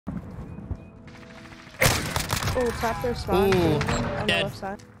Oh, tap their spawn. Ooh, On the dead. left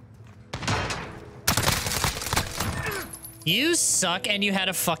side. You suck, and you had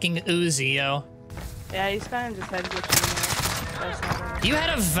a fucking Uzi, yo. Yeah, he's kind of just head glitching. You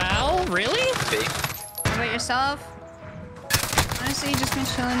had a Val? Really? What about yourself? Honestly, just been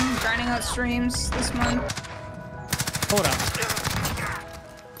chilling, grinding out streams this month. Hold up.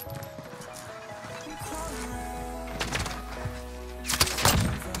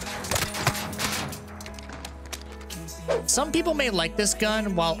 Some people may like this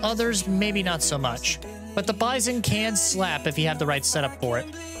gun, while others maybe not so much. But the Bizon can slap if you have the right setup for it.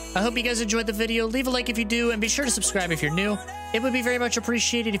 I hope you guys enjoyed the video. Leave a like if you do, and be sure to subscribe if you're new. It would be very much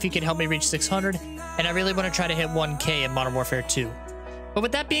appreciated if you could help me reach 600, and I really want to try to hit 1K in Modern Warfare 2. But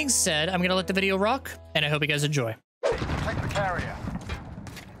with that being said, I'm going to let the video rock, and I hope you guys enjoy. Take the carrier.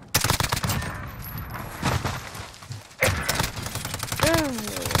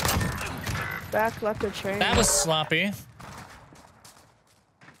 Back left of train. That was sloppy.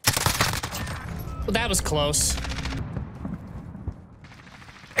 Well, that was close.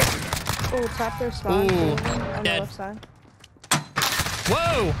 Oh, tap their spawn. Ooh, On the dead. left side.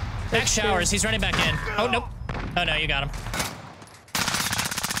 Whoa! Back That's showers. true. He's running back in. Oh, nope. Oh, no, you got him.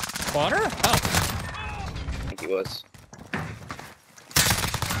 Water? Oh. I think he was.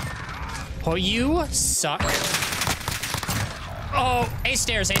 Oh, you suck. Oh, A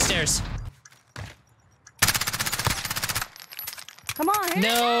stairs, A stairs. Come on, hit it.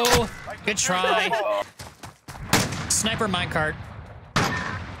 No. Good try. Sniper minecart.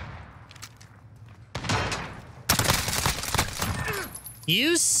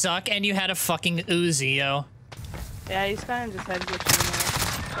 You suck, and you had a fucking Uzi, yo. Yeah, he's kind of just head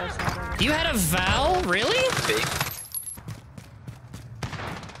glitching. You had a Val? Really? Fake.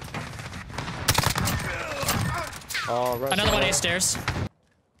 Another one A stairs.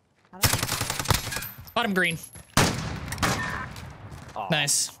 Bottom green.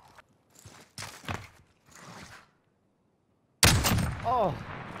 Nice. Oh.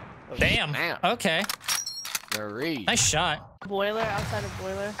 Damn. Okay. Marie. Nice shot. Boiler, outside of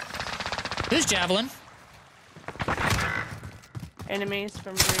boiler. Who's javelin? Enemies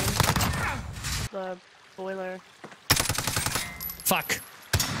from green. The boiler. Fuck.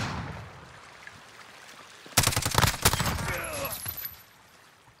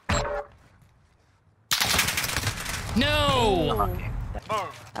 No!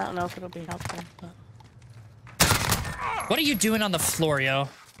 I don't know if it'll be helpful, but... What are you doing on the floor, yo?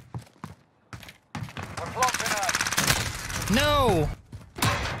 We're blocking up. No!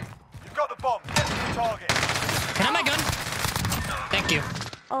 You've got the bomb. Get to the target. Can I have my gun? Thank you.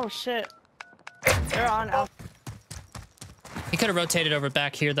 Oh, shit. They're on out. He could have rotated over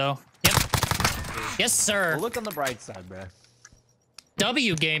back here, though. Yep. Yes, sir. Well, look on the bright side, bro.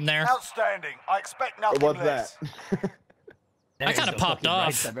 W game there. Outstanding. I expect nothing What's less. that? I kinda popped off.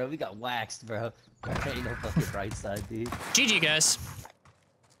 Bright side, bro. We got waxed, bro. There ain't no fucking bright side, dude. GG, guys.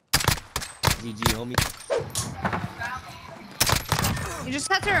 GG, homie. You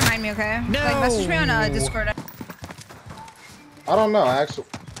just have to remind me, okay? No. Like, message me on Discord. I don't know, actually.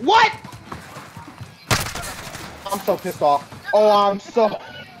 What? I'm so pissed off. Oh, I'm so.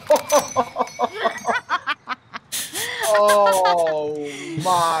 Oh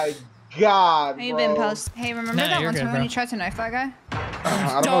my god. How you bro. been, Post? Hey, remember Nah, that you're one good, time bro. when you tried to knife that guy?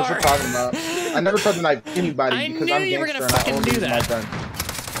 I don't know what you're talking about. I never tried to knife anybody I because knew I'm you were gonna gangster and I fucking only do use my that. gun.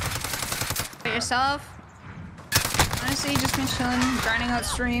 About yourself? Honestly, just been chilling, grinding out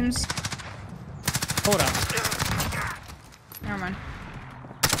streams. Hold up. Never mind.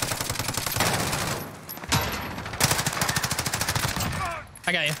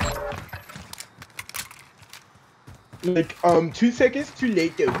 I got you. Like, 2 seconds too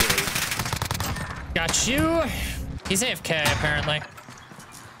late though, bro. Got you. He's AFK, apparently.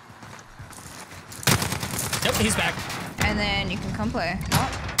 Nope, he's back. And then you can come play. Oh,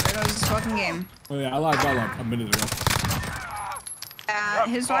 there goes this fucking game. Oh yeah, I logged out like a minute ago.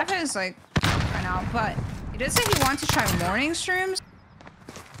 His Wi-Fi is like right now, but he did say he wants to try morning streams.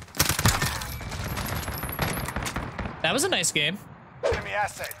 That was a nice game. Enemy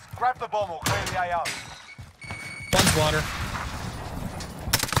assets. Grab the bomb or clear the AO. One's water.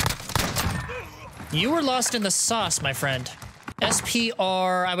 You were lost in the sauce, my friend.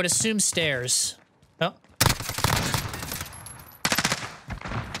 SPR, I would assume stairs. Oh.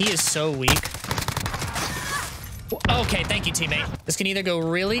 He is so weak. Okay, thank you, teammate. This can either go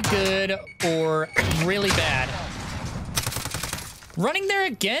really good or really bad. Running there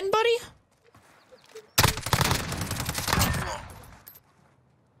again, buddy?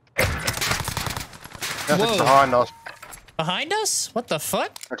 That's Whoa. behind us. Behind us? What the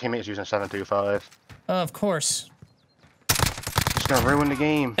fuck? Our teammate's using 725. Oh, of course. It's gonna ruin the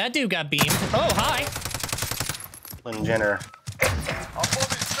game. That dude got beamed. Oh, hi. Lynn Jenner.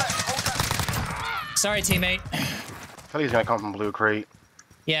 Sorry, teammate. I thought he's gonna come from Blue Crate.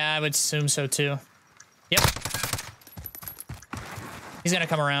 Yeah, I would assume so too. Yep. He's gonna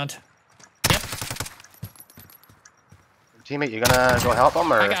come around. Yep. Teammate, you gonna go help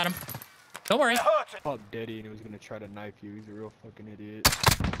him or? I got him. Don't worry. Pop Daddy and he was gonna try to knife you. He's a real fucking idiot.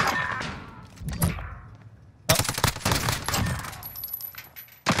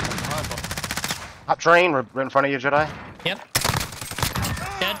 Up train, right in front of you, Jedi. Yep.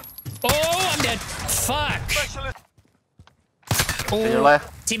 Dead. Oh, I'm dead. Fuck. To your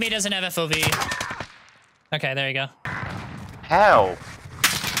left. Teammate doesn't have FOV. Okay, there you go. How?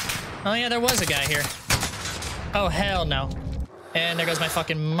 Oh yeah, there was a guy here. Oh hell no. And there goes my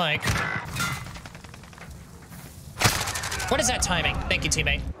fucking mic. What is that timing? Thank you,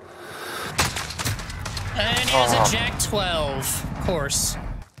 teammate. And he has a Jack 12. Of course.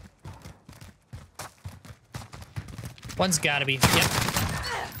 One's gotta be. Yep.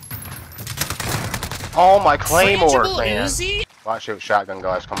 Oh, my Claymore, Frangible man. Uzi? Watch out, shotgun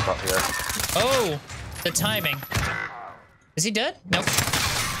guys comes up here. Oh, the timing. Is he dead? Nope.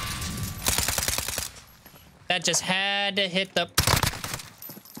 That just had to hit the...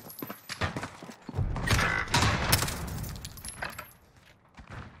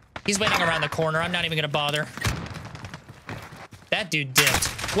 He's waiting around the corner. I'm not even gonna bother. That dude dipped.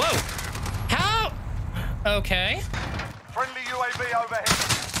 Whoa! How? Okay. Friendly UAV overhead.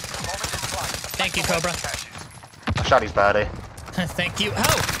 Thank you, Cobra. I shot his body. Thank you.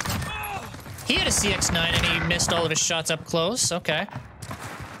 Oh! He had a CX-9 and he missed all of his shots up close. Okay.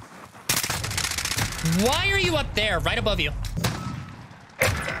 Why are you up there? Right above you.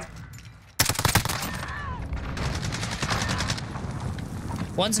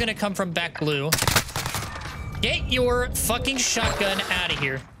 One's gonna come from back blue. Get your fucking shotgun out of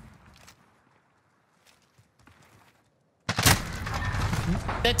here.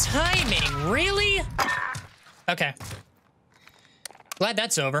 The timing, really? Okay. Glad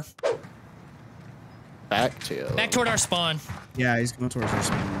that's over. Back toward our spawn. Yeah, he's going towards our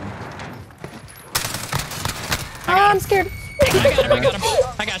spawn. Oh, I'm scared. I got him.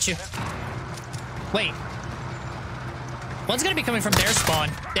 I got you. Wait. One's gonna be coming from their spawn.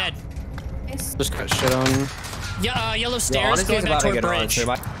 Dead. Just got shit on. Yeah, yellow stairs going back toward bridge.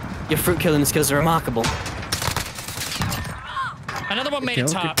 Your fruit killing skills are remarkable. Another one made it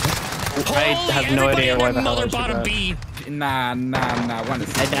top. I have no idea why the hell mother I should bottom have. B. Nah. One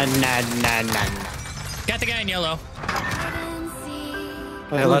is Got the guy in yellow.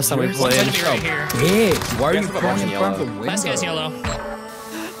 Okay, last time we One's played. gonna be right here. Bitch, why are you crawling in front of the window? Last guy's yellow.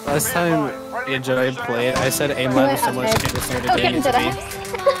 Last time me and Jedi played, I said aim level so much it just started getting to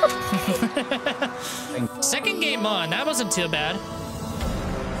me. Second game on. That wasn't too bad.